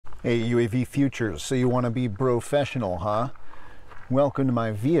Hey, UAV Futures, so you want to be professional, huh? Welcome to my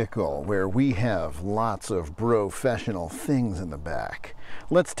vehicle where we have lots of professional things in the back.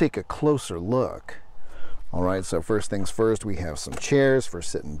 Let's take a closer look. All right, so first things first, we have some chairs for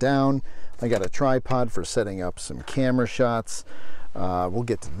sitting down. I got a tripod for setting up some camera shots. We'll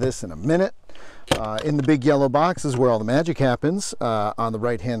get to this in a minute. In the big yellow box is where all the magic happens. On the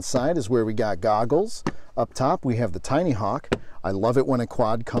right-hand side is where we got goggles. Up top, we have the Tiny Hawk. I love it when a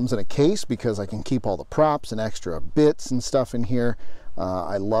quad comes in a case because I can keep all the props and extra bits and stuff in here.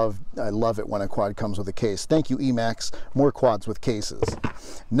 I love it when a quad comes with a case. Thank you, Emax. More quads with cases.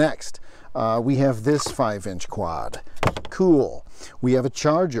 Next, we have this 5-inch quad. Cool. We have a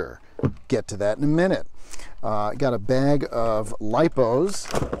charger. Get to that in a minute. Got a bag of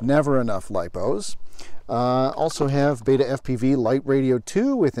lipos. Never enough lipos. Also have BetaFPV LiteRadio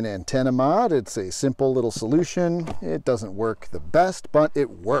 2 with an antenna mod. It's a simple little solution. It doesn't work the best, but it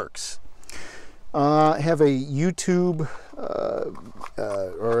works. Have a YouTube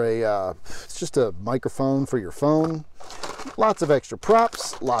it's just a microphone for your phone. Lots of extra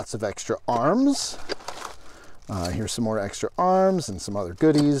props, lots of extra arms. Here's some more extra arms and some other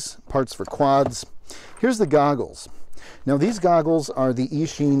goodies, parts for quads. Here's the goggles. Now these goggles are the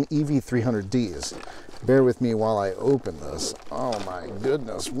Eachine EV300Ds. Bear with me while I open this. Oh my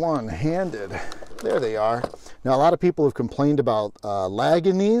goodness, one-handed. There they are. Now a lot of people have complained about lag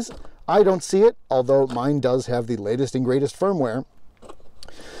in these. I don't see it, although mine does have the latest and greatest firmware.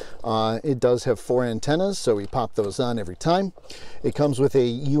 It does have 4 antennas, so we pop those on every time. It comes with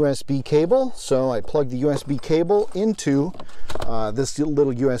a USB cable, so I plug the USB cable into this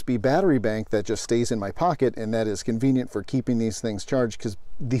little USB battery bank that just stays in my pocket, and that is convenient for keeping these things charged because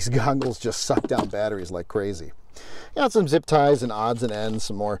these goggles just suck down batteries like crazy. Got some zip ties and odds and ends,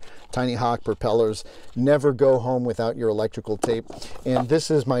 some more Tiny Hawk propellers. Never go home without your electrical tape. And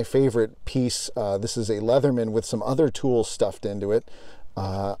this is my favorite piece. This is a Leatherman with some other tools stuffed into it.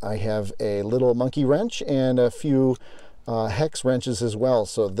 I have a little monkey wrench and a few hex wrenches as well,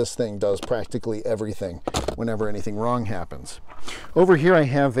 so this thing does practically everything whenever anything wrong happens. Over here I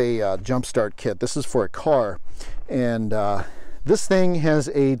have a jump start kit. This is for a car, and this thing has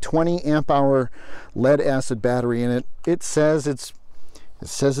a 20 amp hour lead acid battery in it. It says it's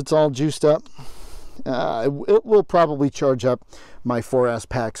all juiced up. It will probably charge up my 4S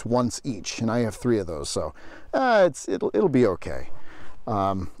packs once each, and I have 3 of those, so it'll be okay.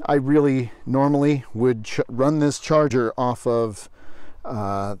 I really normally would run this charger off of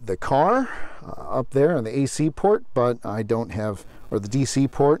the car up there on the AC port, but I don't have, or the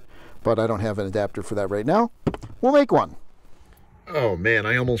DC port, but I don't have an adapter for that right now. We'll make one. Oh man,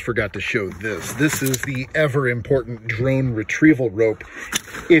 I almost forgot to show this. This is the ever important drone retrieval rope.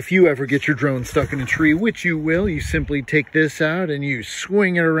 If you ever get your drone stuck in a tree, which you will, you simply take this out and you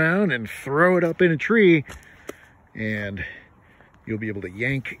swing it around and throw it up in a tree, and you'll be able to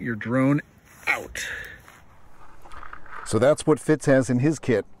yank your drone out. So that's what Fitz has in his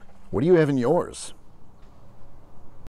kit. What do you have in yours?